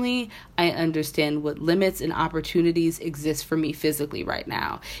emotionally. I understand what limits and opportunities exist for me physically right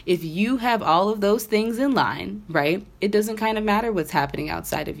now. If you have all of those things in line, right, it doesn't kind of matter what's happening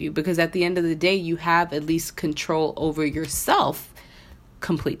outside of you because at the end of the day, you have at least control over yourself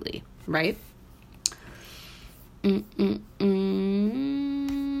completely, right? And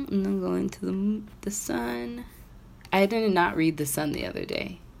then going to the sun. I did not read the sun the other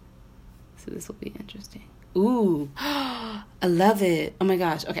day, so this will be interesting. Ooh, I love it. Oh my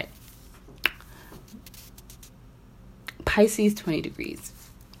gosh. Okay. Pisces, 20 degrees.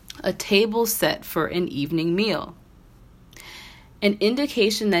 A table set for an evening meal. An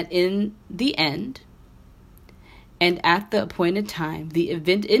indication that in the end and at the appointed time, the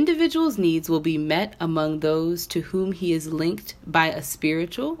individual's needs will be met among those to whom he is linked by a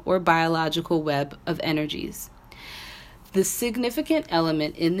spiritual or biological web of energies. The significant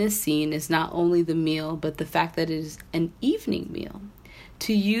element in this scene is not only the meal, but the fact that it is an evening meal.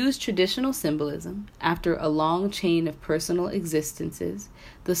 To use traditional symbolism, after a long chain of personal existences,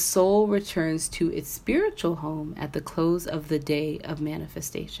 the soul returns to its spiritual home at the close of the day of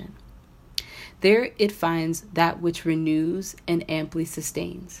manifestation. There it finds that which renews and amply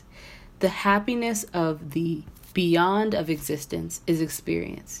sustains. The happiness of the beyond of existence is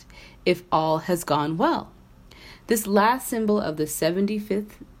experienced, if all has gone well. This last symbol of the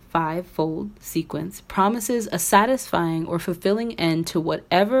 75th five-fold sequence promises a satisfying or fulfilling end to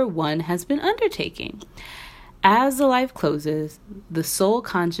whatever one has been undertaking. As the life closes, the soul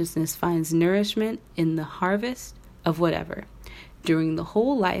consciousness finds nourishment in the harvest of whatever, during the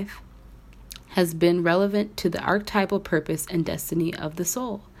whole life, has been relevant to the archetypal purpose and destiny of the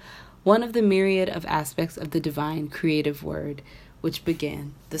soul, one of the myriad of aspects of the divine creative word which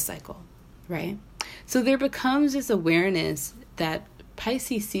began the cycle, right? So there becomes this awareness that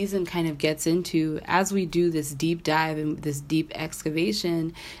Pisces season kind of gets into as we do this deep dive and this deep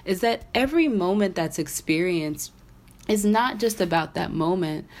excavation, is that every moment that's experienced is not just about that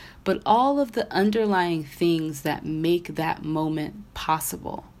moment, but all of the underlying things that make that moment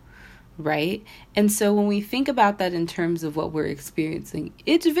possible, right? And so when we think about that in terms of what we're experiencing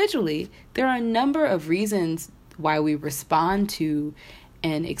individually, there are a number of reasons why we respond to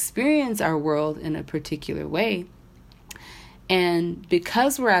and experience our world in a particular way. And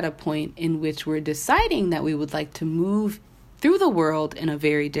because we're at a point in which we're deciding that we would like to move through the world in a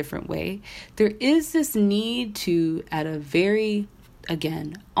very different way, there is this need to, at a very,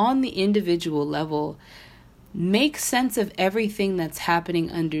 again, on the individual level, make sense of everything that's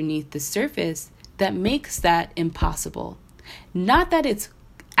happening underneath the surface that makes that impossible. Not that it's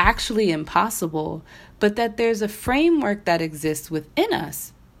actually impossible, but that there's a framework that exists within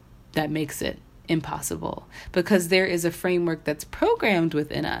us that makes it impossible, because there is a framework that's programmed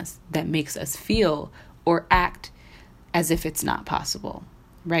within us that makes us feel or act as if it's not possible,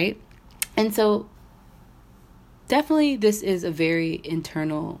 right? And so definitely this is a very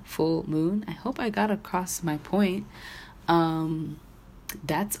internal full moon. I hope I got across my point.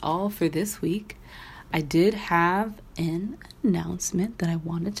 That's all for this week. I did have an announcement that I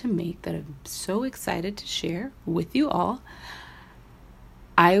wanted to make that I'm so excited to share with you all.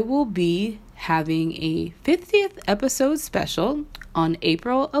 I will be having a 50th episode special on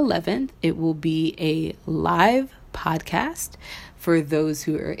April 11th. It will be a live podcast for those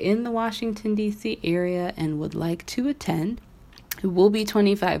who are in the Washington, D.C. area and would like to attend. It will be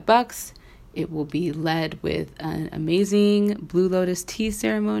 $25. It will be led with an amazing Blue Lotus tea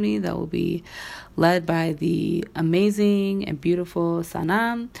ceremony that will be led by the amazing and beautiful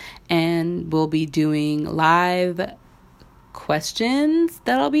Sanam, and we'll be doing live questions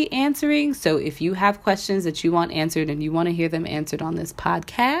that I'll be answering. So if you have questions that you want answered and you want to hear them answered on this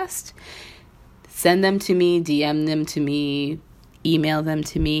podcast, send them to me, DM them to me, email them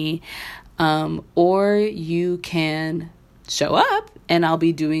to me, or you can show up and I'll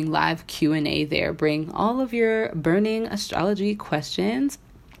be doing live Q&A there. Bring all of your burning astrology questions.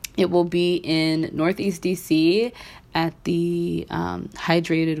 It will be in Northeast DC at the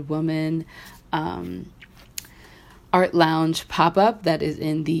Hydrated Woman Art Lounge pop-up that is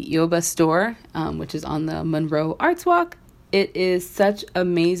in the Yoba store, which is on the Monroe Arts Walk. It is such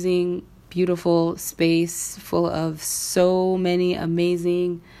amazing, beautiful space full of so many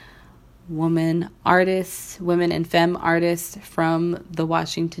amazing women and femme artists from the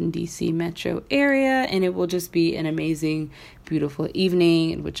Washington, D.C. metro area. And it will just be an amazing, beautiful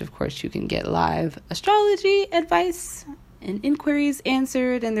evening in which, of course, you can get live astrology advice and inquiries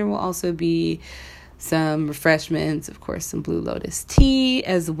answered. And there will also be some refreshments, of course, some Blue Lotus tea,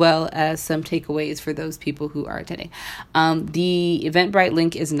 as well as some takeaways for those people who are attending. The Eventbrite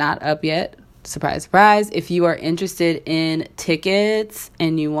link is not up yet. Surprise, surprise. If you are interested in tickets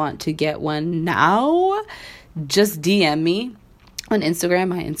and you want to get one now, just DM me on Instagram.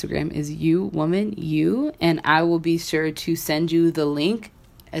 My Instagram is youwoman, and I will be sure to send you the link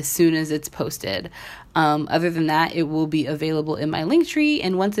as soon as it's posted. Other than that, it will be available in my Linktree,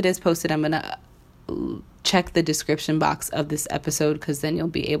 and once it is posted, I'm going to check the description box of this episode, because then you'll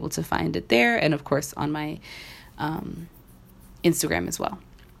be able to find it there, and of course on my Instagram as well.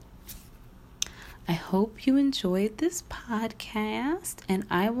 I hope you enjoyed this podcast, and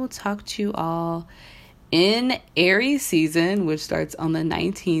I will talk to you all in Aries season, which starts on the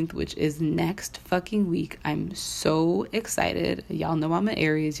 19th, which is next fucking week. I'm so excited. Y'all know I'm an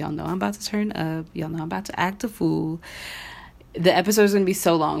Aries. Y'all know I'm about to turn up. Y'all know I'm about to act a fool. The episode is going to be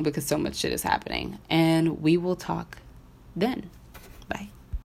so long because so much shit is happening, and we will talk then. Bye.